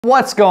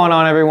What's going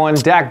on, everyone?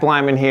 Dak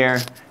Blyman here,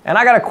 and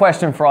I got a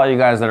question for all you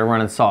guys that are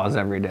running saws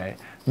every day.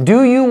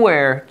 Do you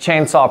wear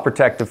chainsaw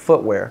protective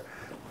footwear?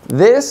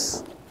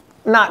 This,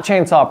 not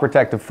chainsaw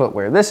protective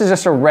footwear. This is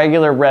just a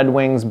regular Red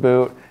Wings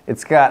boot.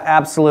 It's got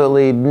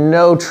absolutely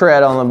no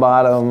tread on the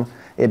bottom.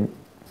 It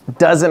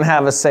doesn't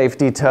have a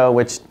safety toe,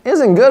 which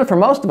isn't good for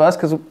most of us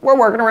because we're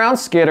working around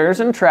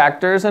skidders and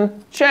tractors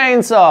and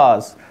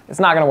chainsaws.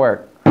 It's not gonna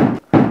work.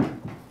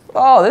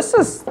 Oh, this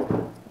is...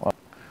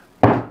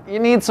 You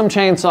need some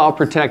chainsaw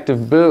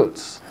protective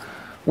boots.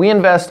 We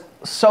invest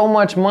so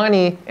much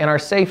money in our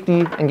safety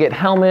and get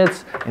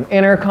helmets and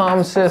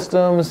intercom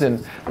systems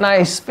and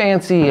nice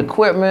fancy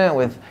equipment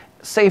with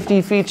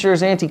safety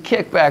features,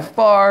 anti-kickback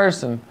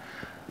bars, and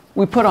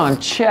we put on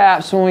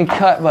chaps when we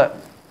cut, but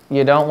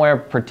you don't wear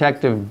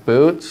protective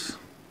boots?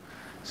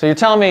 So you're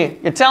telling me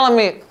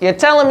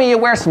you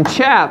wear some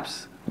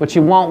chaps, but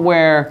you won't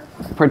wear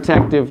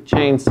protective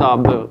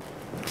chainsaw boots.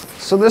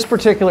 So this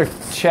particular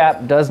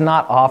chap does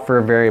not offer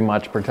very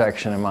much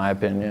protection, in my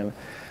opinion.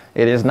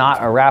 It is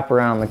not a wrap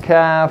around the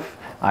calf.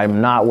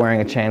 I'm not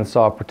wearing a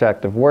chainsaw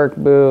protective work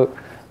boot.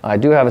 I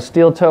do have a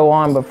steel toe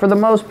on, but for the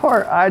most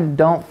part, I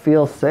don't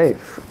feel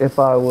safe if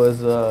I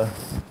was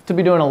to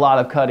be doing a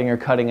lot of cutting or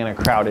cutting in a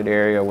crowded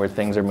area where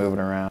things are moving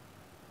around.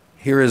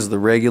 Here is the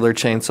regular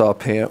chainsaw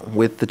pant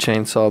with the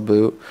chainsaw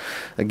boot.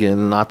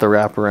 Again, not the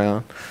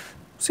wraparound.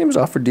 Seems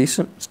to offer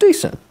decent. It's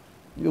decent.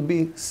 You'll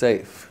be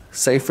safe.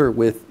 Safer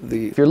with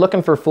the... If you're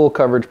looking for full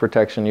coverage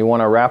protection, you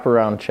want a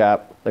wraparound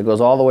chap that goes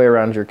all the way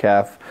around your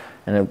calf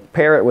and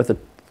pair it with a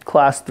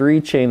class 3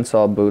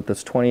 chainsaw boot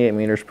that's 28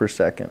 meters per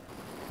second.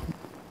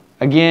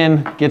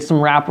 Again, get some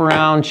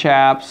wraparound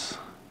chaps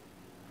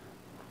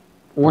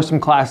or some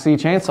class C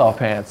chainsaw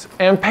pants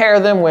and pair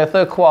them with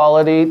a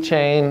quality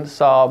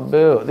chainsaw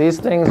boot.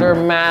 These things are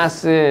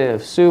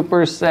massive,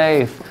 super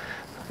safe.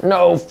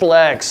 No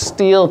flex,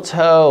 steel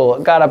toe,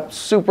 got a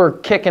super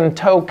kicking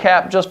toe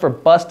cap just for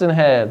busting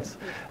heads.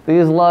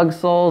 These lug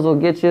soles will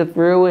get you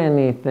through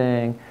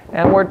anything.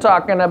 And we're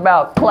talking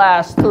about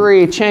class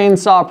 3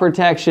 chainsaw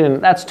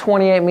protection. That's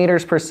 28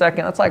 meters per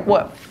second. That's like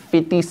what,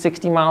 50,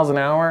 60 miles an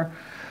hour?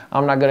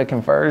 I'm not good at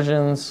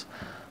conversions,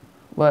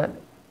 but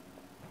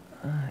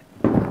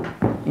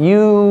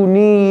you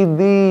need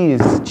these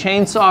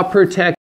chainsaw protection.